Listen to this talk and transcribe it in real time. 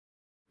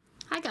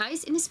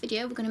guys, in this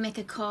video we're going to make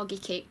a Corgi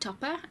cake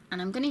topper,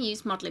 and I'm going to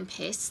use modelling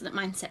paste so that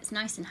mine sets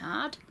nice and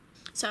hard.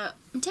 So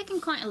I'm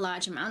taking quite a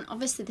large amount.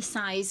 Obviously the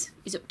size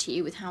is up to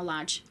you with how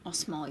large or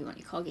small you want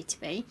your Corgi to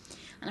be.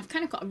 And I've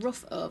kind of got a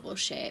rough oval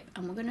shape,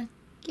 and we're going to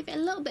give it a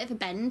little bit of a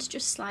bend,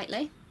 just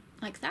slightly,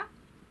 like that.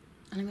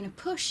 And I'm going to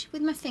push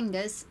with my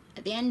fingers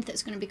at the end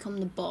that's going to become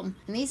the bum,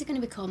 and these are going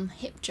to become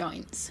hip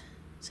joints.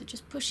 So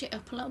just push it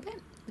up a little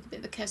bit with a bit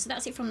of a curve. So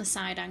that's it from the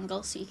side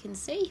angle so you can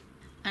see.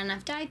 And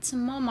I've dyed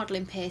some more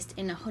modelling paste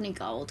in a honey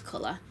gold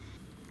colour.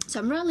 So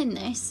I'm rolling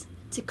this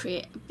to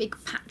create a big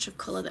patch of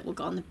colour that will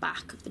go on the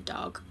back of the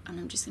dog, and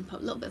I'm just going to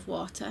put a little bit of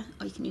water,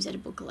 or you can use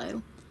edible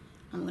glue,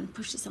 and we're going to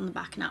push this on the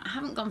back. Now I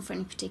haven't gone for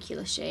any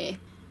particular shape,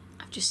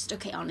 I've just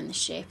stuck it on in the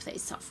shape that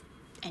it's sort of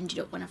ended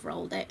up when I've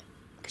rolled it,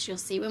 because you'll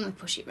see when we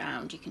push it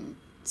round you can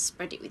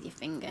spread it with your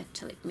finger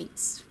till it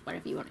meets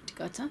wherever you want it to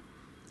go to.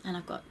 And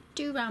I've got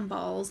 2 round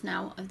balls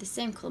now of the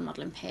same colour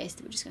modelling paste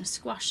that we're just going to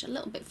squash a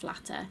little bit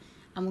flatter.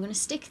 And we're going to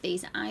stick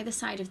these at either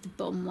side of the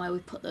bum where we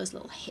put those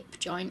little hip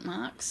joint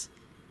marks.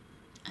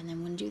 And then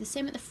we're going to do the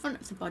same at the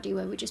front of the body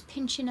where we're just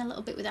pinching a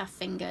little bit with our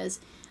fingers.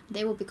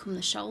 They will become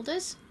the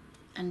shoulders.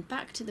 And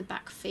back to the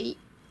back feet.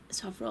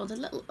 So I've rolled a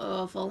little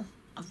oval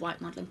of white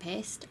modelling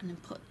paste and then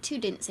put 2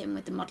 dints in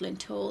with the modelling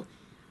tool.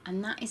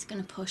 And that is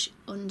going to push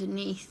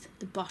underneath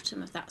the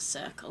bottom of that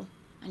circle.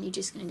 And you're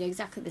just going to do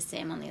exactly the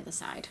same on the other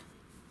side.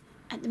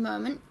 At the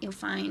moment you'll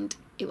find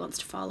it wants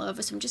to fall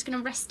over, so I'm just going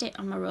to rest it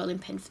on my rolling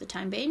pin for the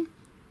time being.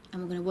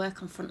 And we're going to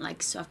work on front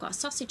legs. So I've got a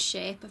sausage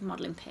shape of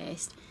modelling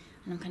paste,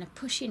 and I'm kind of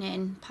pushing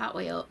in part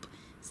way up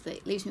so that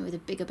it leaves me with a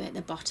bigger bit at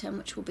the bottom,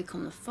 which will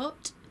become the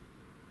foot.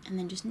 And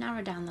then just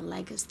narrow down the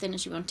leg as thin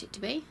as you want it to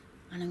be.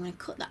 And I'm going to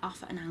cut that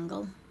off at an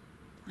angle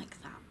like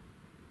that.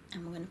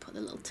 And we're going to put the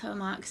little toe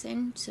marks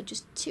in, so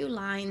just 2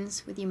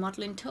 lines with your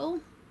modelling tool,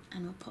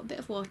 and we'll put a bit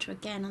of water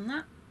again on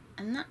that.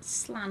 And that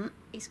slant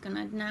is going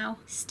to now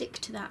stick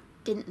to that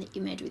dint that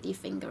you made with your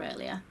finger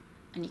earlier,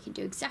 and you can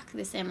do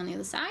exactly the same on the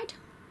other side.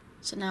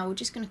 So now we're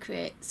just going to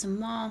create some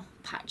more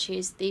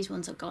patches. These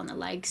ones will go on the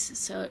legs,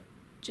 so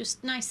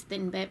just nice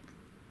thin bit.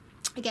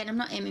 Again, I'm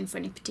not aiming for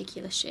any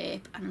particular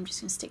shape, and I'm just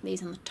going to stick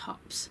these on the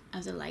tops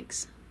of the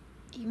legs.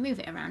 You move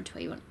it around to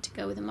where you want it to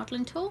go with the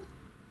modelling tool,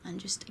 and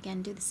just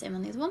again do the same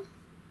on the other one.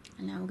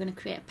 And now we're going to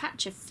create a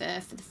patch of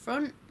fur for the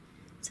front.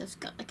 So I've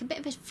got like a bit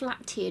of a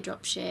flat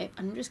teardrop shape,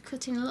 and I'm just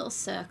cutting a little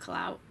circle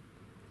out,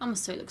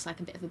 almost so it looks like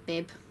a bit of a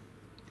bib.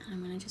 And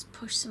I'm going to just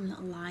push some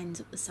little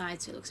lines up the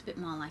side so it looks a bit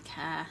more like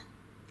hair.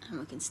 And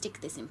we can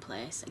stick this in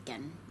place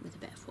again with a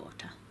bit of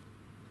water.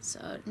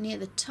 So near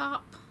the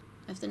top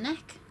of the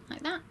neck,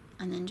 like that,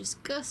 and then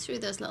just go through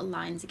those little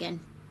lines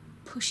again,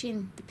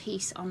 pushing the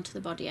piece onto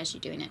the body as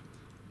you're doing it.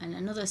 And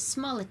another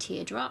smaller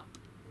teardrop,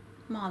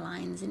 more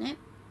lines in it.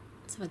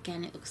 So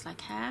again it looks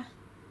like hair.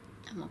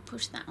 And we'll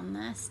push that on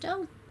there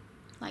still,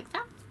 like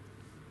that.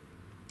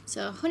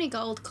 So honey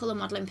gold colour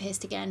modelling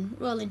paste again,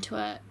 roll into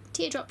a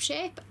teardrop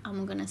shape, and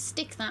we're going to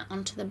stick that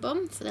onto the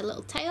bum for the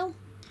little tail.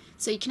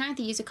 So you can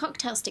either use a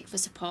cocktail stick for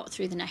support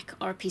through the neck,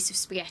 or a piece of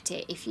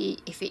spaghetti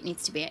if it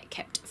needs to be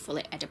kept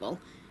fully edible.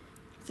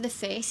 For the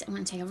face, I'm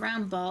going to take a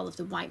round ball of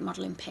the white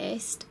modelling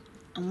paste,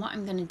 and what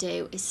I'm going to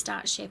do is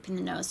start shaping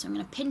the nose. So I'm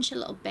going to pinch a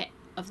little bit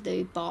of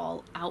the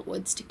ball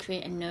outwards to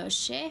create a nose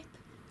shape,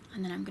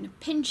 and then I'm going to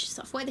pinch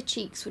sort of where the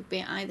cheeks would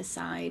be at either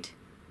side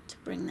to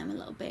bring them a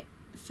little bit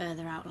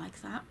further out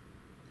like that.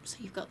 So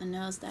you've got the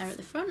nose there at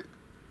the front.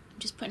 I'm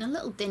just putting a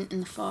little dint in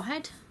the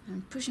forehead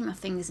and pushing my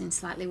fingers in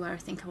slightly where I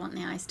think I want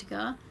the eyes to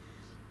go.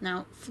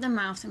 Now for the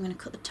mouth, I'm going to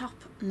cut the top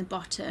and the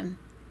bottom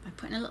by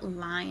putting a little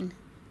line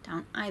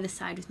down either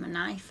side with my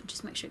knife, and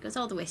just make sure it goes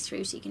all the way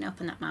through so you can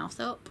open that mouth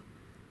up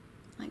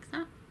like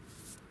that.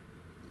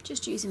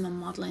 Just using my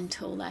modelling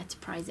tool there to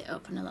prise it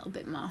open a little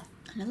bit more.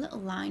 And a little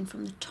line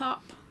from the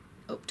top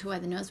up to where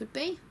the nose would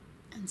be,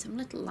 and some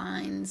little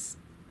lines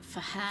for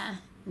hair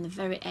in the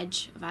very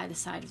edge of either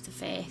side of the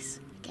face.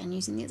 Again,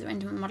 using the other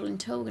end of my modelling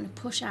tool, we're going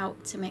to push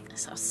out to make a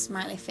sort of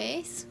smiley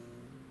face,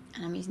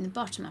 and I'm using the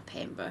bottom of my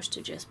paintbrush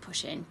to just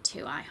push in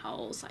 2 eye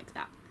holes like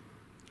that.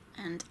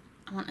 And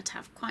I wanted to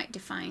have quite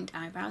defined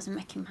eyebrows. I'm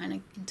making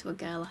mine into a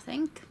girl, I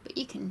think, but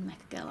you can make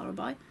a girl or a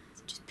boy.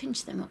 So just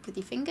pinch them up with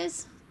your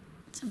fingers.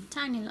 Some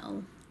tiny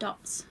little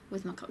dots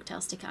with my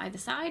cocktail stick at either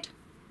side.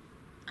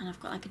 And I've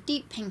got like a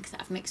deep pink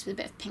that I've mixed with a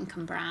bit of pink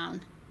and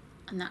brown,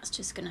 and that's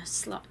just going to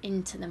slot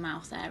into the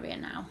mouth area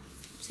now.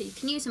 So you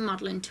can use a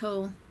modelling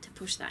tool to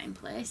push that in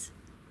place.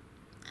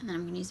 And then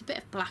I'm going to use a bit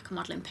of black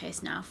modelling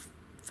paste now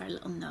for a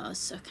little nose,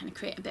 so kind of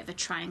create a bit of a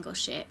triangle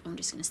shape. I'm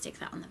just going to stick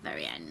that on the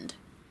very end.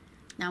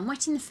 Now I'm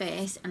wetting the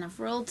face, and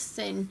I've rolled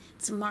thin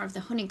some more of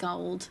the honey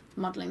gold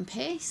modelling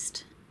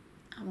paste,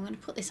 and we're going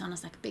to put this on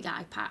as like a big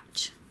eye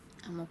patch,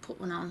 and we'll put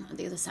one on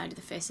the other side of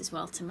the face as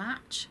well to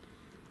match.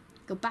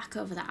 Go back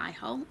over that eye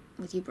hole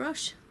with your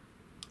brush,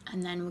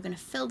 and then we're going to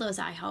fill those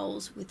eye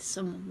holes with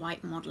some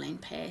white modelling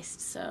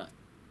paste. So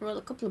roll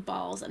a couple of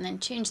balls and then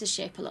change the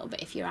shape a little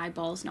bit if your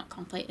eyeball's not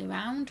completely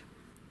round.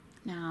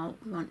 Now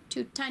we want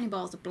 2 tiny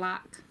balls of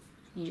black,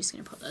 and you're just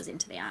going to put those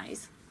into the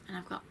eyes. And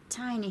I've got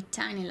tiny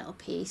little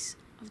piece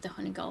of the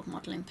honey gold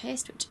modelling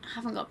paste, which I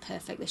haven't got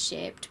perfectly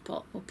shaped,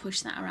 but we'll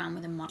push that around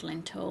with a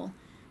modelling tool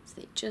so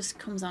that it just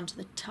comes onto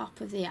the top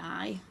of the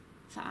eye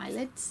for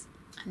eyelids.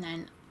 And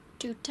then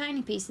 2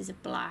 tiny pieces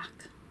of black.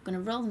 I'm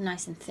going to roll them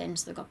nice and thin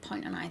so they've got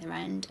point on either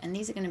end, and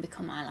these are going to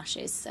become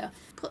eyelashes. So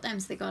put them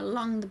so they go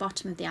along the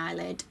bottom of the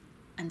eyelid,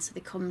 and so they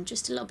come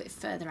just a little bit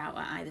further out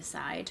at either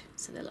side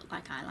so they look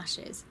like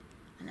eyelashes.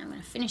 And then I'm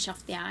going to finish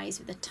off the eyes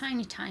with a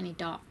tiny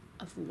dot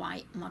of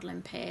white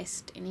modelling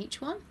paste in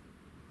each one.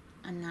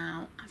 And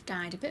now I've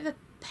dyed a bit of a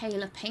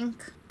paler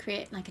pink,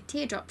 create like a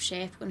teardrop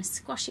shape. I'm going to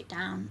squash it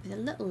down with a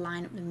little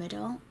line up the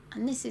middle,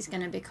 and this is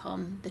going to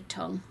become the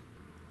tongue.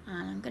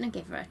 And I'm going to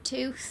give her a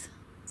tooth.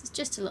 So it's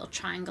just a little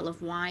triangle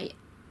of white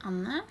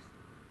on there.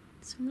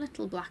 Some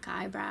little black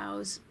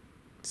eyebrows.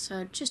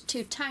 So just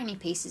 2 tiny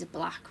pieces of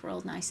black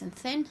rolled nice and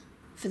thin.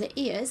 For the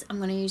ears, I'm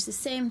going to use the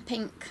same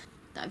pink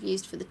that I've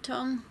used for the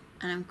tongue,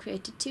 and I've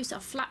created 2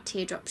 sort of flat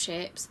teardrop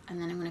shapes,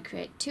 and then I'm going to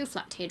create 2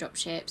 flat teardrop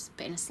shapes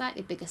but in a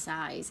slightly bigger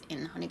size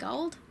in the honey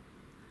gold.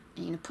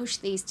 And you're going to push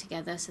these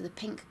together so the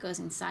pink goes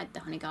inside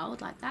the honey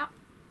gold like that.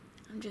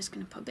 I'm just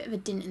going to put a bit of a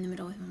dint in the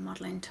middle with my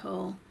modelling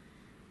tool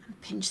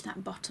and pinch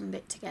that bottom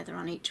bit together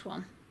on each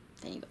one.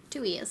 Then you've got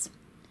 2 ears.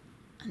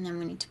 And then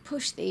we need to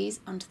push these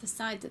onto the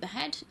sides of the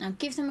head. Now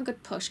give them a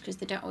good push because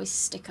they don't always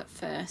stick up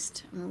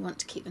first, and we want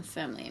to keep them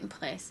firmly in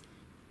place.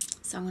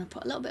 So I'm going to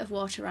put a little bit of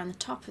water around the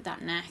top of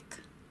that neck,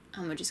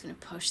 and we're just going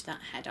to push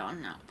that head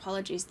on. Now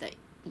apologies that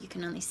you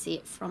can only see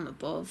it from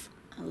above.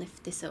 I'll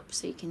lift this up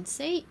so you can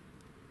see.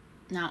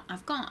 Now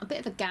I've got a bit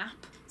of a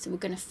gap, so we're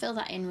going to fill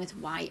that in with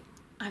white.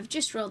 I've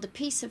just rolled a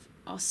piece of,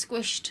 or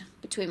squished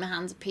between my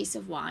hands, a piece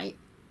of white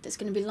that's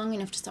going to be long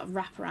enough to sort of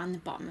wrap around the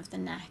bottom of the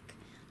neck.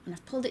 And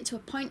I've pulled it to a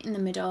point in the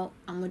middle,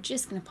 and we're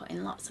just going to put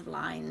in lots of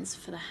lines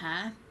for the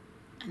hair.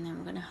 And then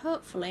we're going to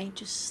hopefully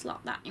just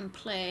slot that in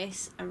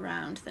place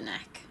around the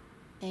neck.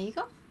 There you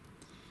go.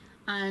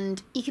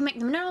 And you can make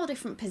them in all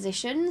different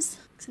positions.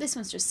 So this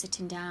one's just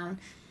sitting down,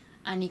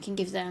 and you can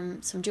give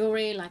them some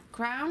jewellery like a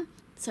crown.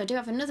 So I do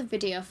have another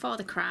video for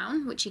the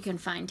crown, which you can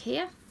find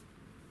here.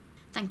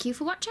 Thank you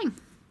for watching.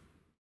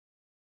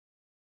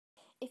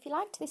 If you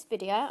liked this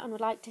video and would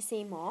like to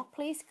see more,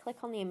 please click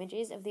on the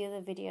images of the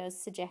other videos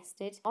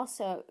suggested.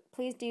 Also,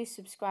 please do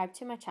subscribe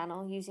to my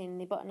channel using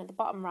the button at the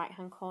bottom right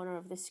hand corner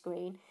of the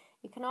screen.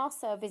 You can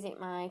also visit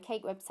my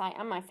cake website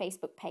and my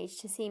Facebook page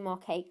to see more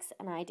cakes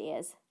and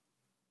ideas.